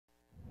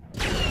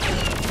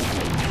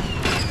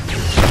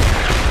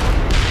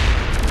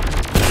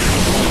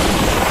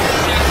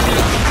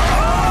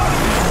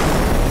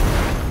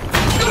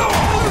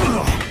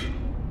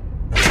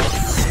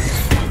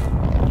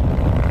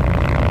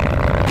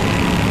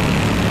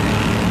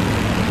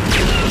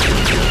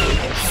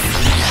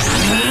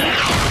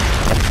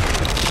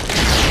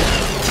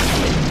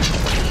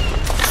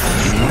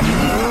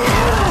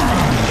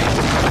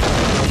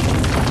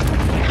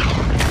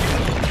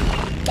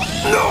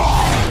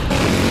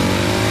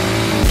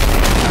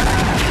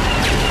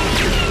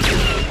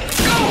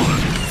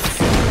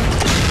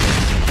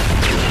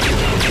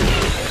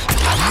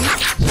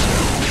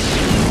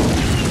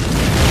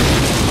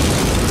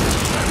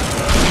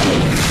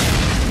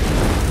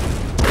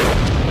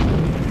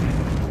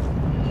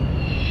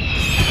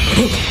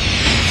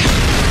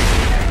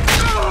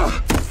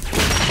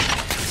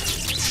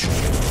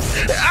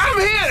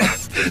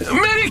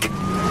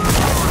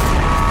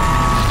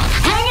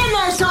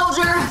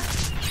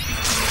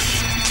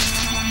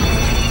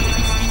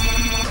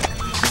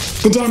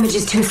The damage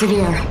is too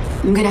severe.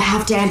 I'm gonna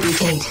have to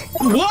amputate.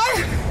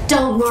 What?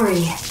 Don't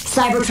worry.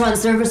 Cybertron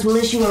service will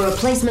issue a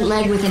replacement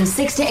leg within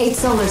 6 to 8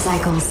 solar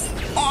cycles.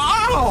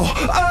 Oh!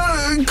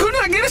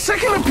 Couldn't I get a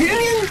second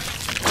opinion?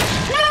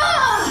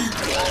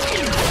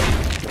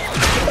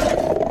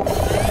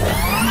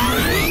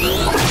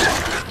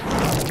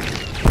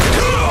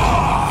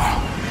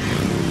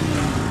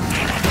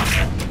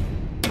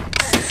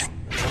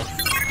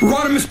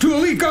 Rodimus to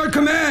Elite Guard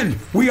Command!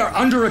 We are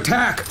under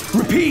attack!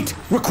 Repeat!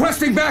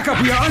 Requesting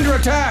backup! We are under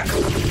attack!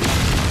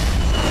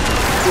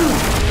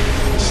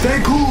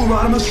 Stay cool,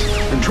 Rodimus,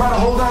 and try to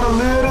hold out a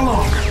little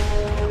longer.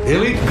 The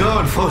Elite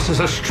Guard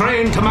forces are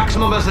strained to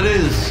maximum as it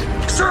is.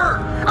 Sir!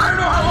 I don't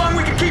know how long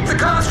we can keep the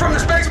cons from the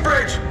space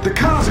bridge! The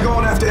cons are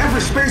going after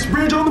every space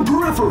bridge on the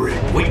periphery.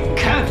 We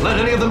can't let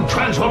any of them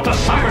transport to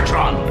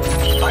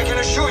Cybertron. I can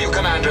assure you,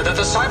 Commander, that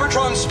the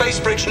Cybertron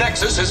Space Bridge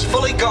Nexus is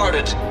fully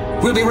guarded.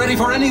 We'll be ready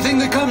for anything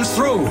that comes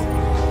through.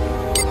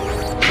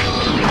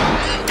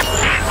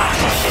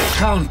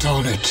 Count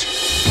on it.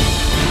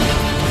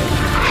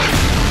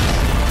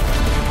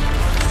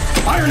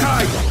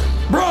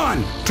 Ironhide!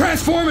 Brawn!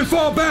 Transform and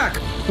fall back!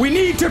 We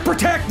need to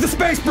protect the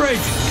space bridge!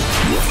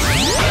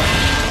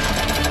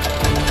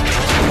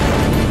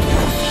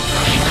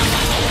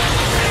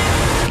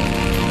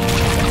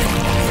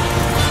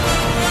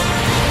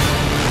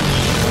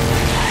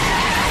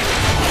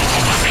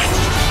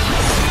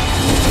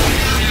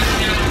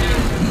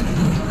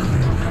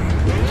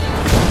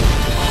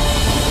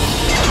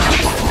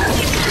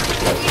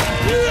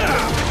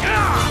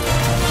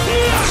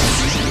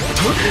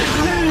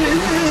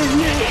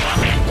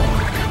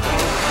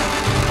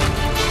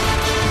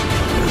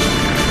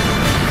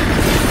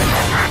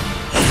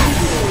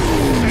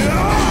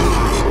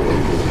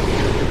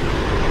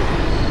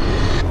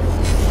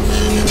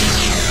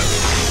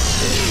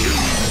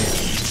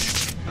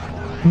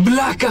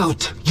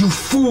 Blackout, you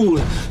fool!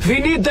 We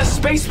need the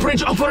space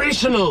bridge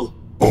operational!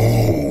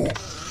 Oh,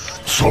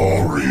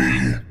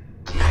 sorry.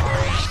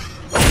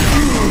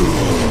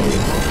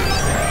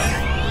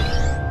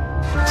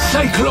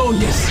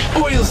 Cyclonius,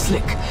 Oil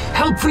Slick,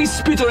 help free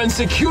Spitter and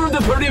secure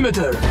the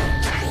perimeter!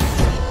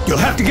 You'll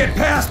have to get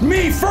past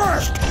me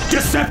first,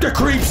 Deceptor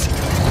creeps!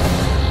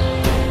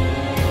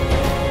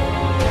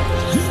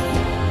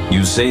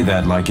 You say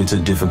that like it's a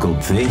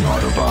difficult thing,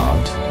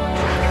 Autobot.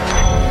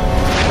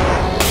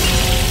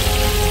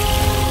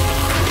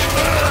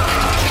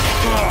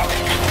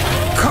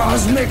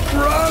 Cosmic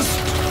rust!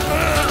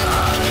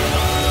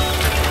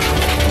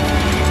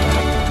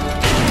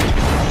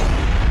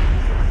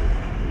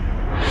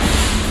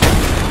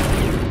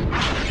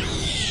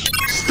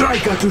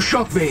 Striker to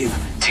Shockwave.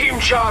 Team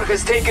Charr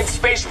has taken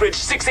Space Bridge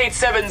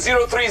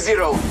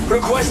 687030.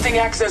 Requesting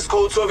access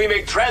code so we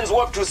make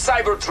transwarp to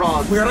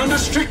Cybertron. We are under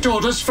strict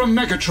orders from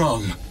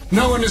Megatron.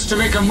 No one is to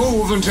make a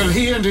move until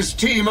he and his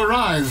team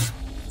arrive.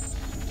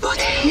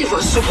 But he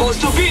was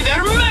supposed to be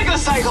there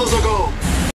megacycles ago!